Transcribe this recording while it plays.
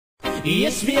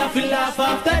Yes, me have to laugh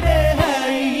after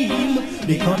them.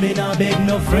 They come in and beg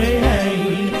no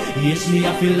friend. Yes, me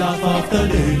have to laugh after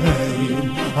them.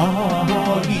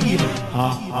 Ah,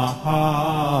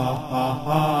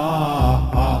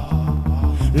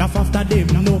 laugh after them,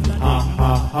 no.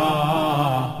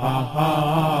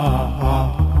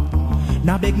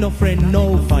 Now beg no friend,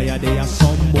 no fire. They are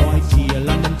some boy chill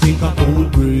and them think a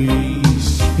cold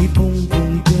breeze. He boom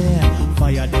boom there.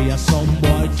 Fire, they are some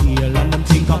boy chill and them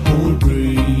think a cold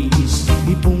breeze.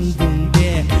 He boom boom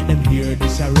there. Them hear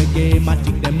this a reggae, I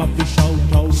think them a fish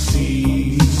out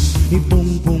seas. He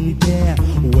boom boom there.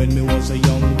 When me was a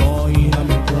young boy in a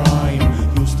me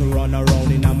prime, used to run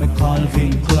around in a me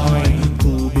Calvin Klein.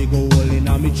 Two big hole in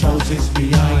a me trousers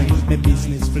behind. Me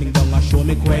business fling down a show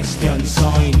me question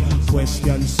sign.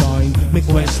 Question sign, me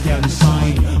question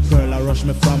sign. Girl I rush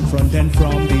me from front and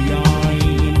from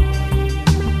behind.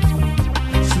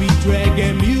 Sweet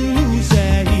reggae music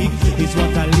is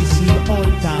what I listen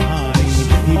all time.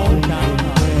 All time.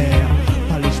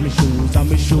 Polish me shoes and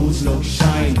me shoes look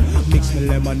shine. Mix me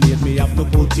lemonade, me have to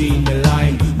put in the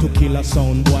lime. To kill a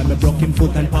sound boy, me broke him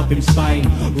foot and pop him spine.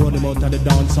 Run him out of the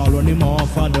dance hall, run him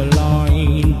off of the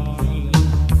line.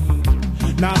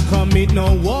 Now commit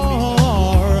no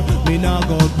war, me nah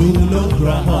go do no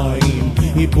crime.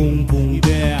 He boom boom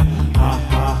there, ha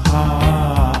ha ha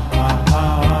ha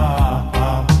ha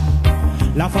ha.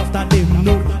 Laugh after them,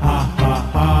 no, ha ha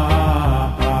ha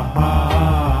ha ha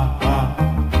ha.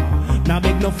 Now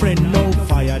beg no friend, no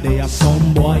fire. They are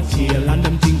some boy chill and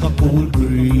them think a cool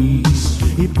breeze.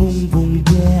 He boom boom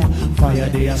there, fire.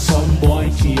 They are some boy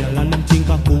chill and them think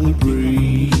a cool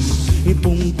breeze. He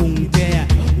boom boom there.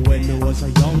 When I was a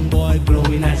young boy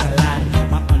glowing as a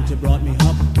lad, my auntie brought me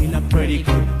up in a pretty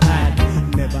good pad.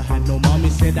 Never had no mommy,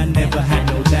 said I never had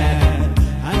no dad.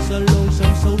 As a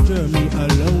lonesome soldier, me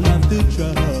alone have to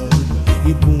trust.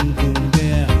 You boom boom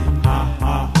there, ha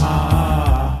ha ha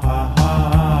ha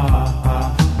ha ha.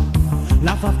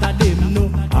 Laugh after them, no,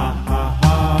 ha ha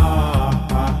ha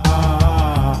ha ha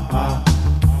ha.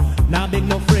 Now beg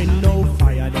no friend, no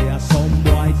fire. They are some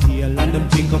boy chill and them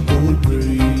think a cold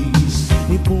breeze.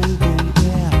 He boom boom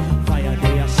there, fire.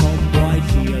 They are some boy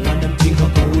chill and them think a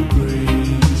cold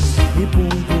breeze. He boom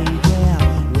boom there.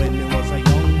 When I was a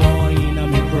young boy in a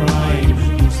me prime,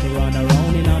 used to run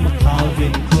around in a me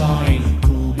Calvin Klein.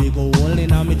 Two big hole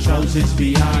in a me trousers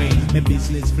behind. Me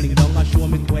business fling down a show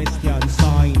me question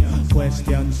sign.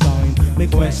 Question sign, me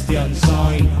question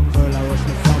sign. Girl I rush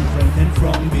me from front and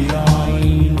from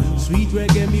behind. Sweet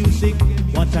reggae music,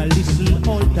 what I listen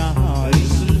all time.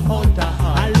 Listen all time.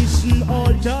 I listen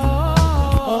all time.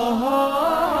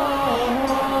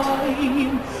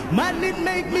 Man, it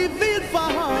make me feel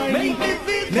fine. Make me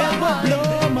feel fine. Never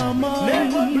blow my mind.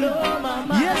 Never blow my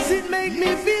mind. Yes, it make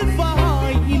me feel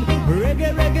fine.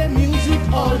 Reggae, reggae music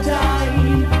all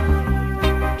time.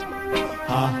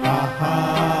 Ha ha ha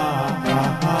ha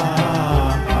ha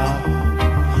ha.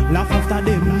 Laugh after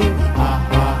them, no. Ha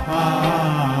ha ha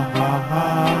ha ha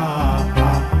ha.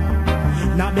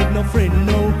 Now beg no friend,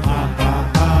 no. Ha ha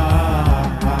ha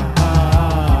ha ha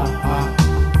ha.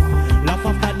 Laugh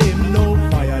after them, no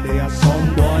fire. They are some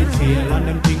boy tail and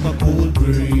them think a cool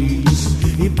breeze.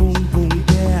 He boom boom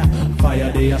there,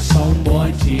 fire. They are some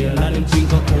boy tail and them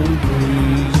think a cool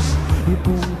breeze. He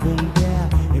boom boom there.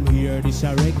 Him hear this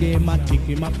a reggae, ma tick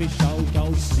him a fish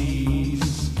out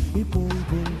seas. He boom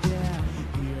boom there.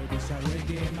 Hear this a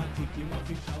reggae, ma tick him a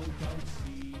fish out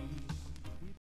seas.